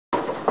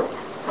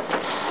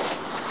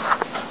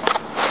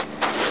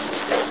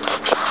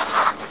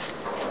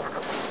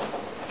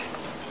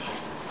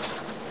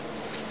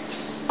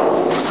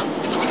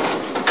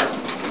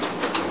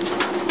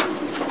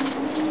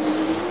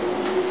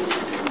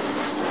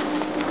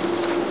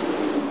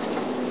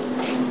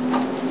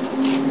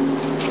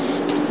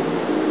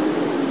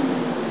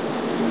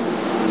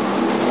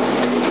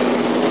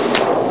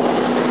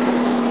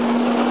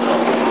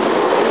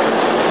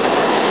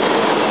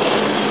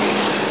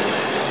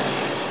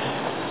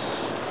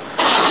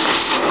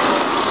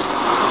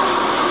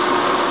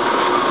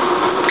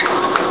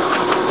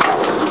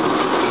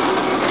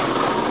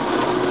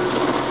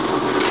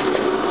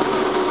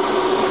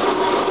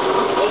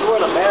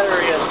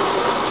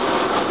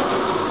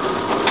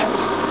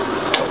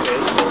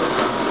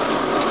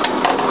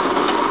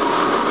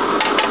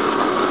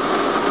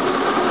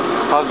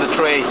how's the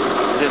tray?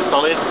 Is it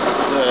solid?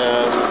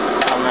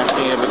 I'm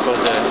asking you because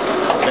the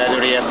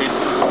battery acid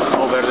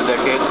over the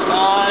decades.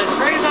 The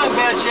tray's not in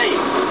bad shape.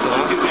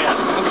 Not too bad.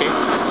 Okay.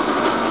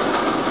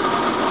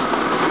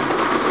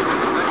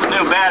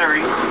 New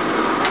battery.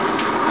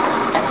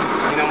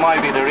 You know,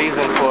 might be the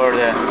reason for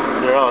the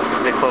rust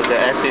because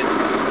the acid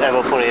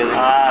evaporated.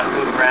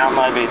 Moved around.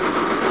 Might be.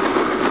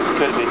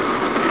 Could be.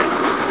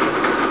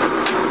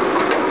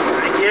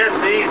 I guess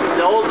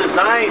the old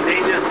design,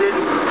 they just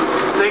didn't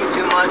think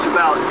too much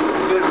about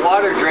good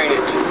water drainage,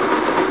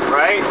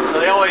 right? So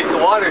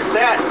the water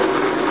sat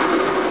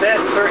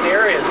in certain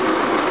areas.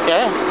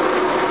 Yeah.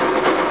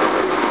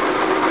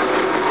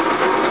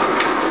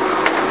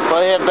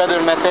 Well, they have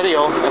better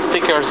material, a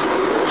thicker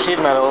sheet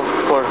metal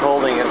for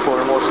holding it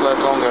for much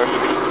longer.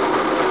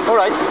 All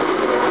right.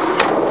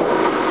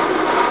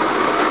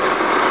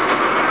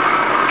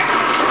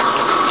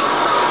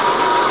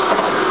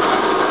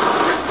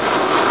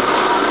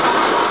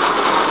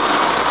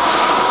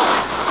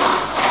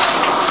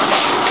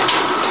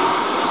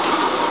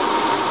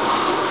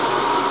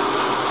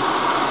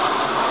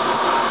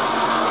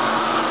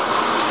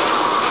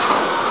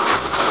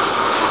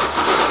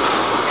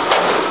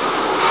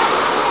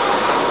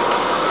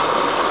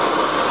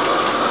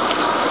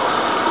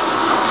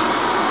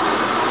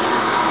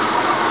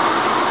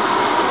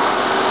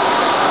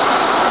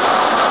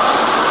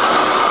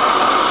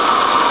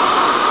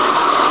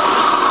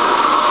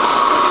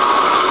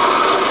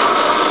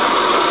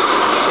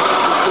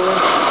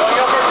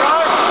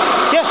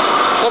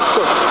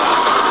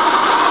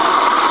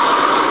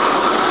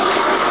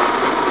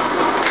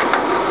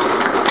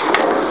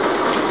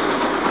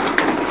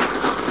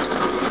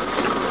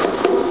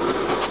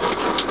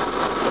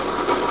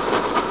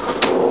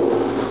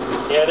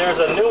 Yeah, there's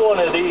a new one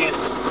of these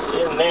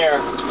in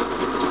there.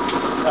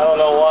 I don't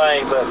know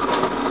why, but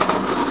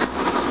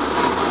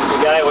the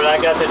guy, when I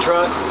got the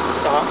truck,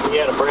 he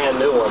had a brand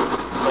new one.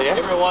 Oh, yeah?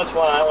 Every once in a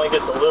while, that one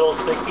gets a little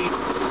sticky.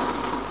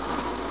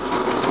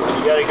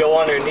 You got to go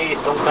underneath.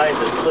 Sometimes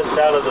it slips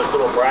out of this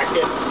little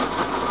bracket.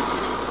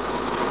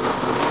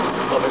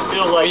 So if it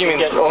feels like you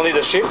mean only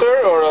the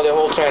shifter or the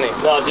whole tranny?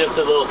 No, just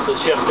the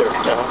shifter.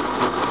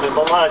 But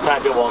a lot of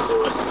times it won't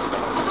do it.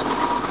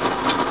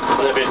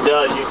 But if it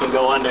does, you can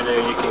go under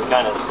there, you can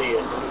kind of see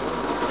it.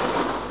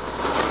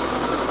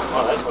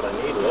 Oh, that's what I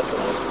needed. That's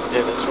what I needed.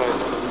 Yeah, that's right.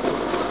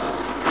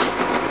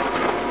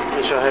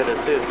 Wish I had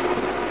it too.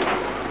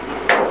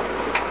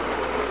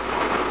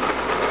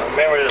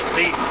 Remember, the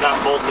seat's not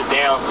bolted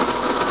down.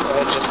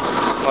 Just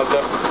knocked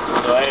up.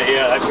 So I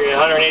figured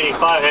 185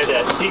 had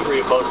that seat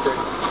reupholstered.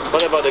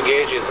 What about the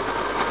gauges?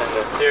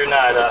 They're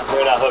not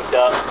hooked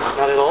up.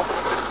 Not at all?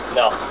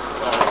 No.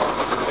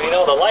 But you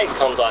know, the light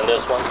comes on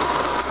this one.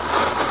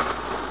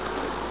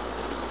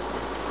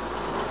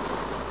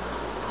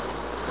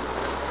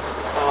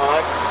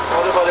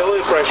 What about the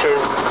oil pressure?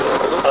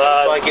 Looks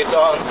like it's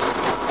on.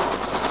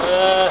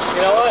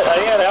 You know what?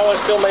 Yeah, that one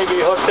still may be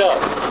hooked up.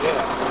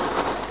 Yeah.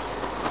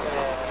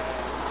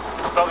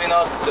 Probably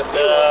not the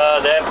fuel.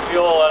 That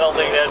fuel, I don't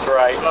think that's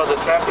right. No, the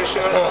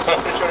temperature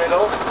at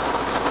all?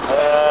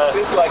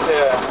 Seems like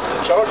the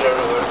charger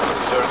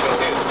is working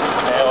too.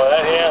 Yeah, well,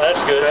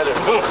 that's good.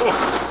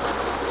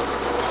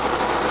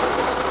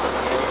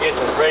 You get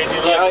some crazy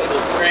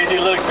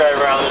looks right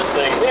around this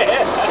thing.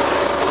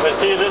 But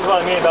see, this is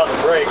what I mean about the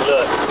brake.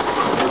 Look.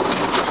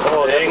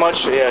 Oh, that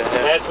much? Yeah.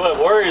 That's what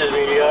worries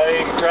me.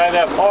 You can drive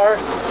that far.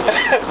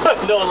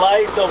 No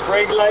lights, no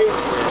brake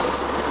lights.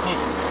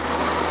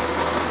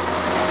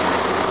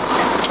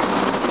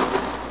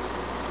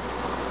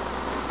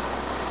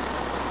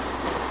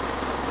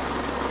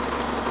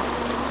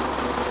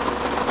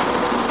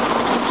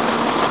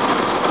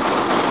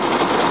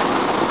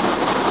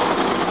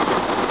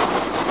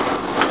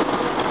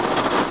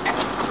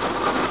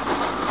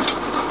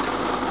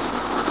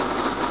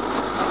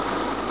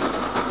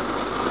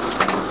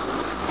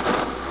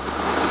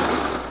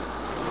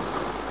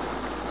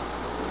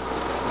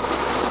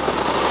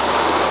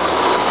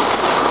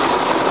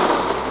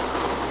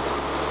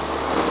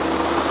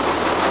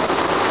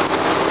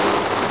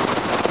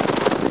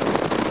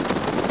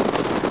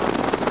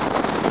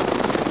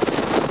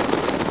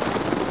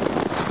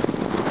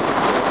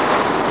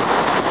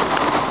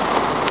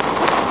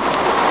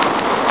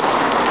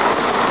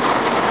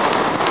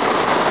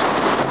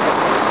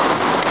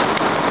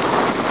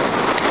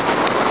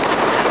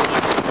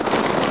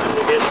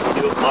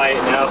 Buy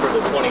it now for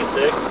the 26.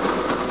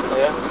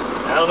 Yeah.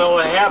 I don't know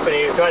what happened.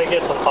 He was trying to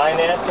get some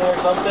financing or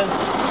something.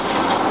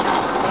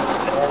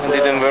 And,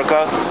 it didn't work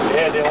out?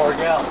 Yeah, it didn't work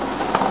out.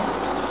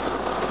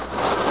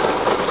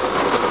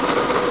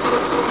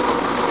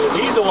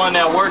 He's the one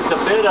that worked the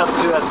bid up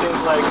to, I think,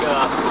 like,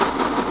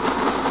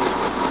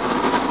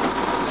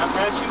 not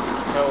past you?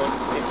 No,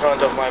 in front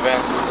of my van.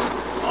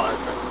 Oh,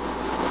 that's right.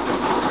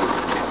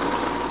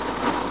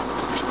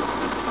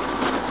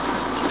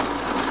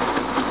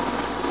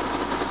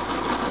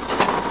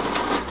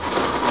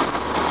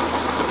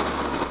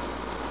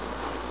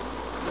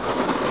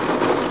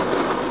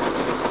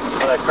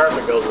 That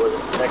carpet goes with it.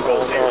 That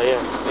goes here. Oh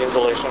yeah, the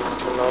insulation,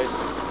 some noise.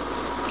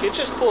 Okay,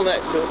 just pull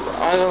next to it.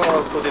 I don't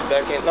want to put it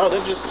back in. No,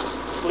 then just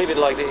leave it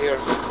like here.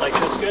 Like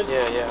this good?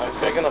 Yeah, yeah.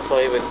 I'm gonna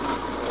play with it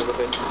a little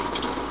bit.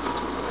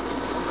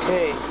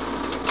 Okay.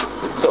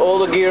 So all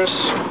the gears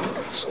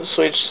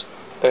switch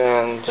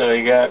and... So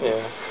you got yeah.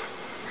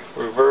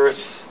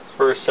 reverse,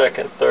 first,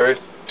 second, third.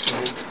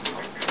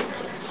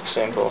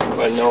 Simple.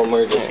 But no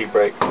emergency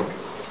brake.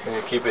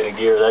 You keep it in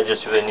gears. I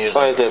just been using.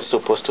 Why is that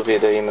supposed to be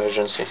the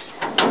emergency?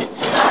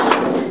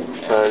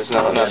 It's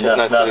not nothing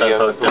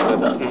so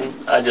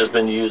different. I just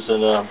been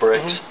using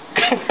brakes.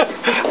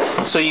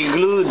 So you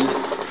glued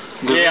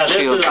the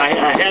windshield. This is. I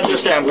had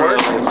this at work.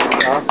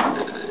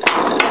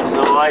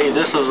 So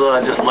this is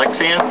just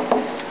Lexan.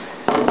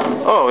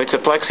 Oh, it's a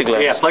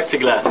plexiglass. Yeah,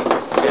 plexiglass.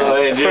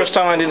 Yeah. The first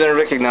time I didn't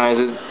recognize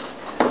it.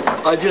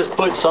 I just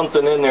put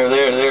something in there.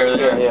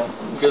 Yeah.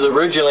 Because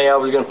originally I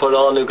was going to put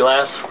all new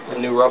glass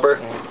and new rubber.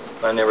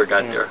 I never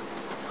got there.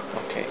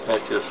 Okay.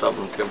 That's just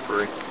something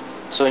temporary.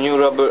 So new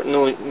rubber,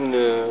 no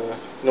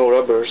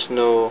rubbers,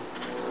 no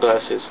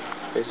glasses.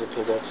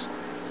 Basically, that's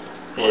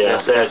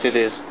as it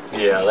is.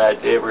 Yeah,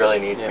 that it really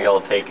needs to be all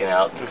taken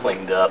out and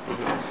cleaned up.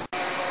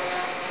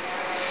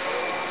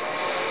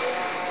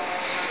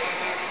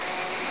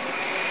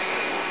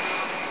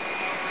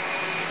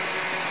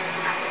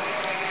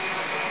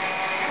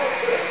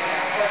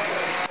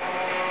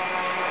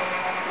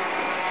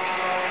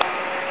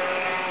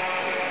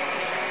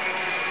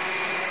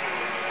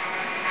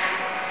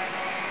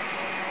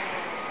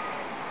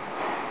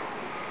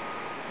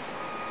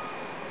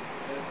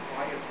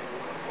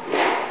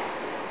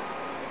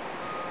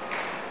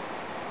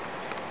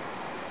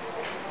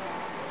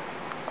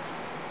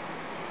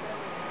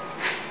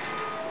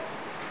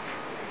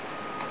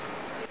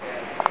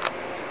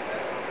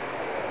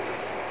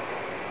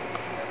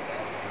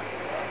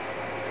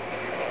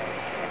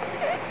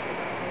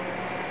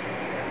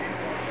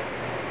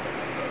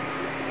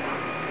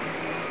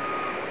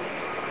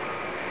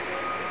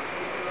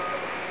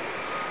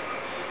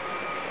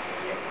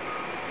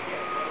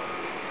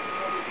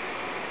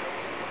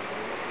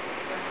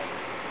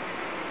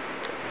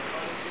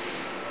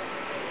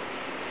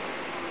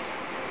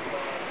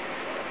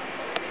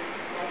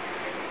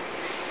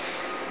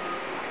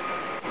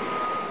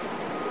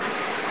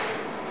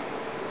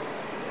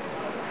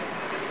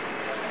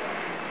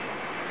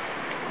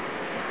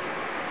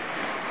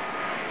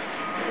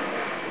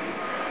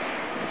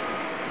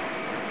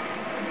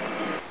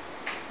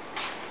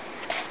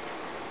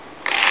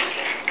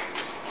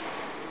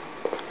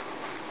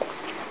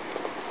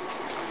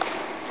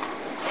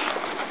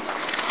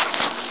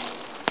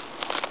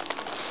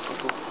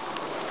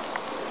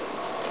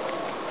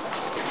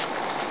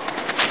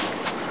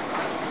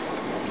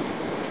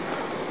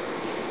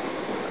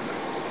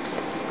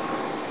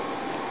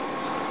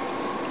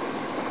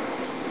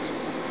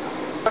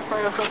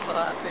 For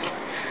that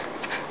thing.